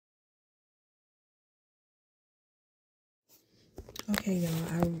Okay, y'all,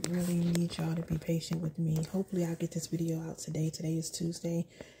 I really need y'all to be patient with me. Hopefully I'll get this video out today. Today is Tuesday.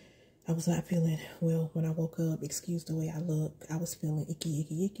 I was not feeling well when I woke up. Excuse the way I look. I was feeling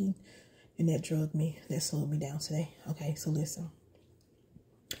icky, and that drugged me. That slowed me down today. Okay, so listen.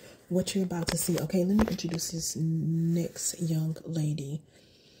 What you're about to see. Okay, let me introduce this next young lady.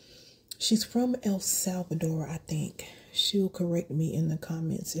 She's from El Salvador, I think. She'll correct me in the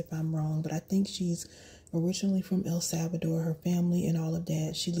comments if I'm wrong, but I think she's originally from El Salvador, her family and all of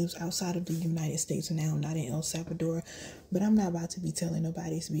that. She lives outside of the United States now, not in El Salvador, but I'm not about to be telling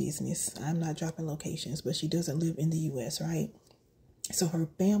nobody's business. I'm not dropping locations, but she doesn't live in the US, right? So her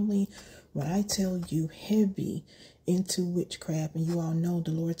family, when I tell you, heavy into witchcraft, and you all know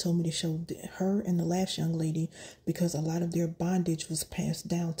the Lord told me to show her and the last young lady because a lot of their bondage was passed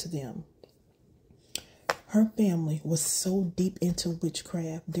down to them. Her family was so deep into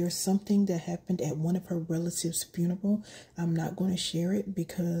witchcraft. There's something that happened at one of her relatives' funeral. I'm not going to share it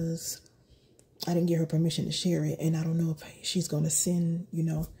because I didn't get her permission to share it. And I don't know if she's going to send, you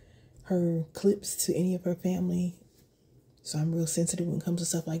know, her clips to any of her family. So I'm real sensitive when it comes to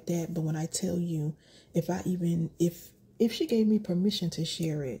stuff like that. But when I tell you, if she gave me permission to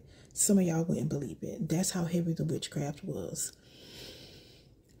share it, some of y'all wouldn't believe it. That's how heavy the witchcraft was.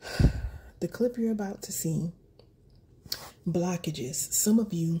 The clip you're about to see, blockages. Some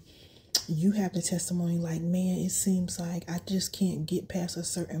of you have the testimony like, man, it seems like I just can't get past a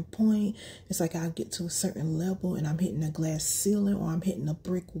certain point. It's like I'll get to a certain level and I'm hitting a glass ceiling or I'm hitting a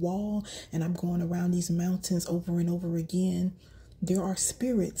brick wall and I'm going around these mountains over and over again. There are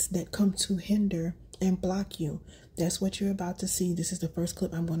spirits that come to hinder and block you. That's what you're about to see. This is the first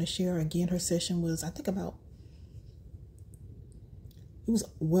clip I'm going to share. Again, her session was, I think it was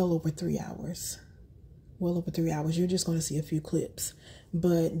well over 3 hours. Well over 3 hours. You're just going to see a few clips.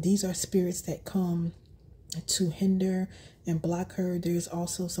 But these are spirits that come to hinder and block her. There's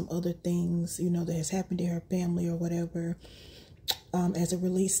also some other things, you know, that has happened in her family or whatever as it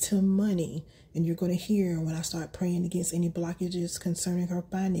relates to money. And you're going to hear when I start praying against any blockages concerning her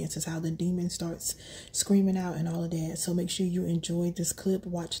finances, how the demon starts screaming out and all of that. So make sure you enjoy this clip.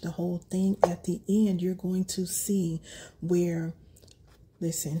 Watch the whole thing. At the end, you're going to see where...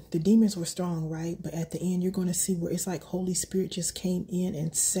 Listen, the demons were strong, right? But at the end, you're going to see where it's like Holy Spirit just came in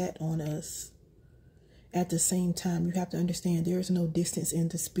and sat on us. At the same time, you have to understand there is no distance in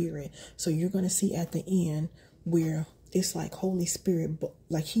the spirit. So you're going to see at the end where it's like Holy Spirit,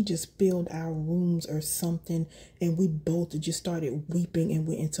 like he just filled our rooms or something. And we both just started weeping and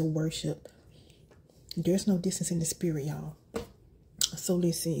went into worship. There's no distance in the spirit, y'all. So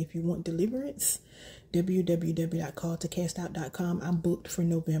listen, if you want deliverance, www.calledtocast.com. I'm booked for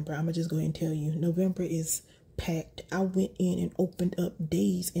November. I'm gonna just go ahead and tell you, November is packed. I went in and opened up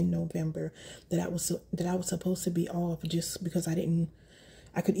days in November that I was supposed to be off just because I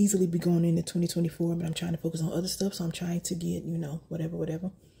could easily be going into 2024, but I'm trying to focus on other stuff. So I'm trying to get, you know,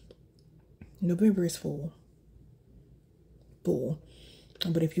 whatever. November is full.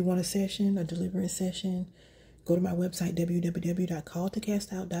 But if you want a session, a deliverance session, go to my website,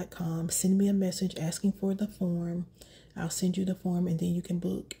 www.calledtocast.com. Send me a message asking for the form. I'll send you the form and then you can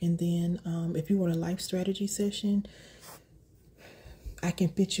book. And then if you want a life strategy session, I can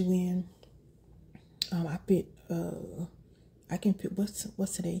fit you in. I can fit, what's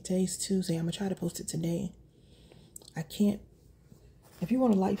today? Today's Tuesday. I'm going to try to post it today. I can't. If you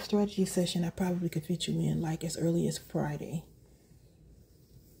want a life strategy session, I probably could fit you in like as early as Friday.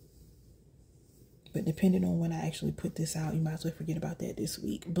 But depending on when I actually put this out, you might as well forget about that this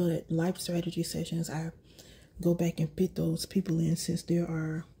week. But life strategy sessions, I go back and fit those people in since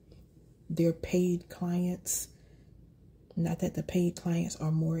they're paid clients. Not that the paid clients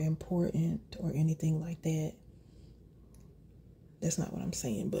are more important or anything like that. That's not what I'm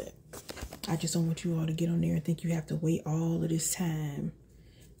saying. But I just don't want you all to get on there and think you have to wait all of this time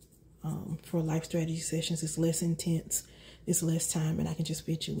for life strategy sessions. It's less intense. It's less time and I can just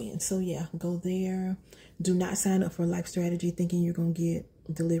fit you in. So yeah, go there. Do not sign up for life strategy thinking you're going to get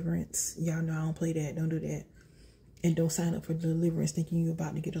deliverance. Y'all know I don't play that. Don't do that. And don't sign up for deliverance thinking you're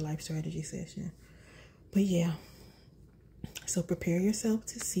about to get a life strategy session. But yeah. So prepare yourself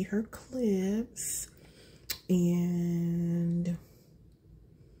to see her clips. And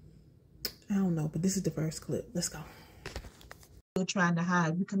I don't know, but this is the first clip. Let's go. Still trying to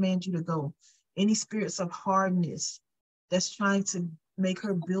hide. We command you to go. Any spirits of hardness that's trying to make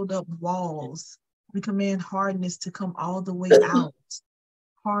her build up walls, we command hardness to come all the way out.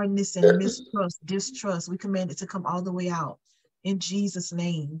 Hardness and mistrust, distrust, we command it to come all the way out. In Jesus'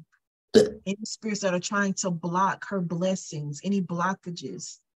 name. Any spirits that are trying to block her blessings, any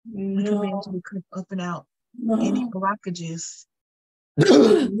blockages, we command you to come up and out. Any blockages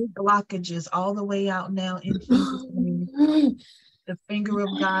Any blockages all the way out now in Jesus' name. The finger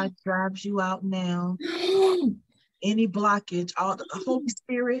of God drives you out now. Any blockage, all the Holy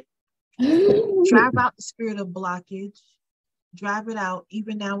Spirit, drive out the spirit of blockage. Drive it out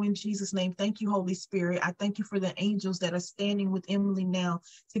even now in Jesus' name. Thank you, Holy Spirit. I thank you for the angels that are standing with Emily now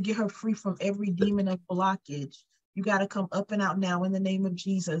to get her free from every demon of blockage. You got to come up and out now in the name of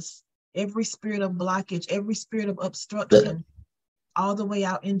Jesus. Every spirit of blockage, every spirit of obstruction, all the way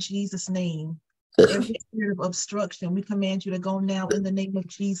out in Jesus' name. Every spirit of obstruction, we command you to go now in the name of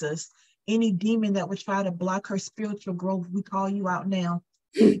Jesus. Any demon that would try to block her spiritual growth, we call you out now.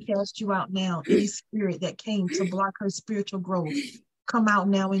 We cast you out now. Any spirit that came to block her spiritual growth, come out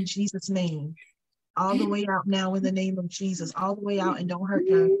now in Jesus' name. All the way out now in the name of Jesus. All the way out, and don't hurt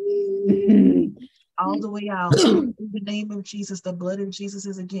her. All the way out in the name of Jesus. The blood of Jesus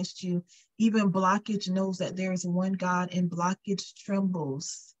is against you. Even blockage knows that there is one God, and blockage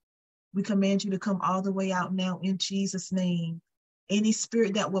trembles. We command you to come all the way out now in Jesus' name. Any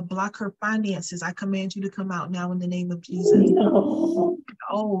spirit that will block her finances, I command you to come out now in the name of Jesus.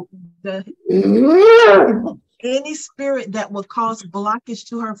 Oh, any spirit that will cause blockage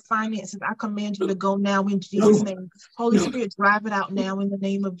to her finances, I command you to go now in Jesus' name. Holy Spirit, drive it out now in the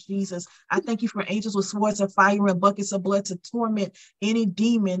name of Jesus. I thank you for angels with swords of fire and buckets of blood to torment any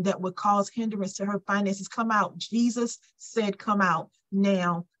demon that would cause hindrance to her finances. Come out. Jesus said, come out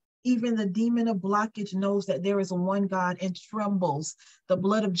now. Even the demon of blockage knows that there is one God and trembles. The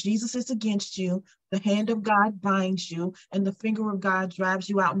blood of Jesus is against you. The hand of God binds you, and the finger of God drives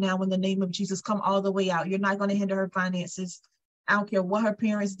you out now in the name of Jesus. Come all the way out. You're not going to hinder her finances. I don't care what her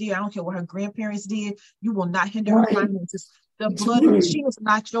parents did. I don't care what her grandparents did. You will not hinder her finances. The blood of she is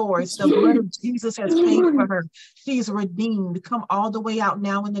not yours. The blood of Jesus has paid for her. She is redeemed. Come all the way out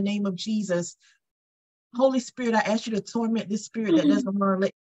now in the name of Jesus. Holy Spirit, I ask you to torment this spirit that doesn't want to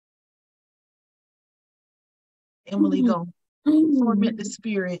let Emily go. Torment the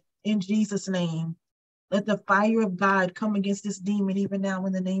spirit in Jesus' name. Let the fire of God come against this demon even now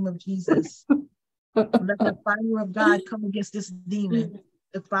in the name of Jesus. Let the fire of God come against this demon.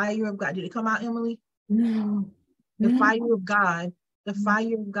 The fire of God. Did it come out, Emily? No. The fire of God. The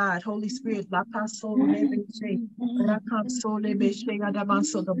fire of God. Holy Spirit. The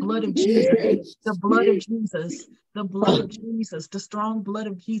blood of Jesus. The blood of Jesus. The blood of Jesus. The strong blood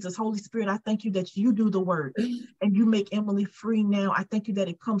of Jesus. Holy Spirit, I thank you that you do the work and you make Emily free now. I thank you that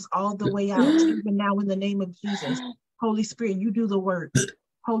it comes all the way out, even now in the name of Jesus. Holy Spirit, you do the work.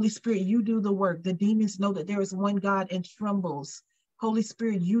 Holy Spirit, you do the work. The demons know that there is one God and trembles. Holy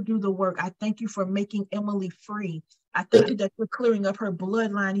Spirit, you do the work. I thank you for making Emily free. I thank you that you're clearing up her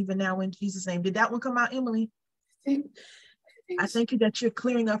bloodline even now in Jesus' name. Did that one come out, Emily? I thank you that you're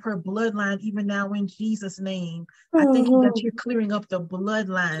clearing up her bloodline even now in Jesus' name. I thank you that you're clearing up the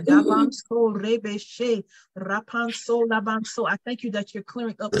bloodline. I thank you that you're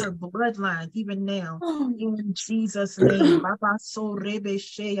clearing up her bloodline even now in Jesus' name. I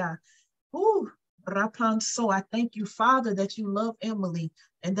thank you, Father, that you love Emily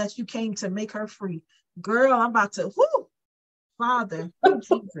and that you came to make her free. Girl, I'm about to, Father,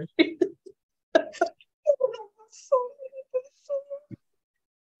 Jesus.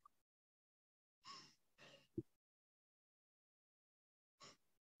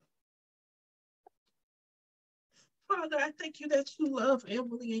 Father, I thank you that you love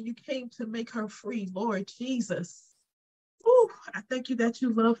Emily and you came to make her free, Lord Jesus. I thank you that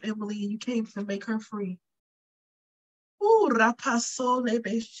you love Emily and you came to make her free.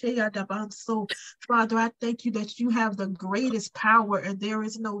 Father, I thank you that you have the greatest power and there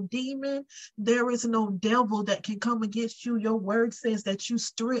is no demon, there is no devil that can come against you. Your word says that you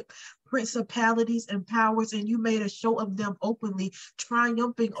strip principalities and powers and you made a show of them openly,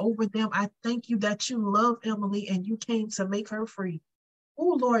 triumphing over them. I thank you that you love Emily and you came to make her free.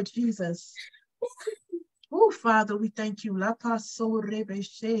 Oh, Lord Jesus. Oh, Father, we thank you. I thank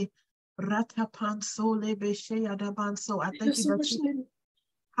you that you,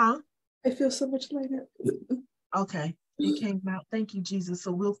 I feel so much lighter. Okay, it came out. Thank you, Jesus.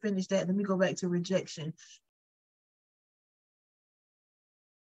 So we'll finish that. Let me go back to rejection.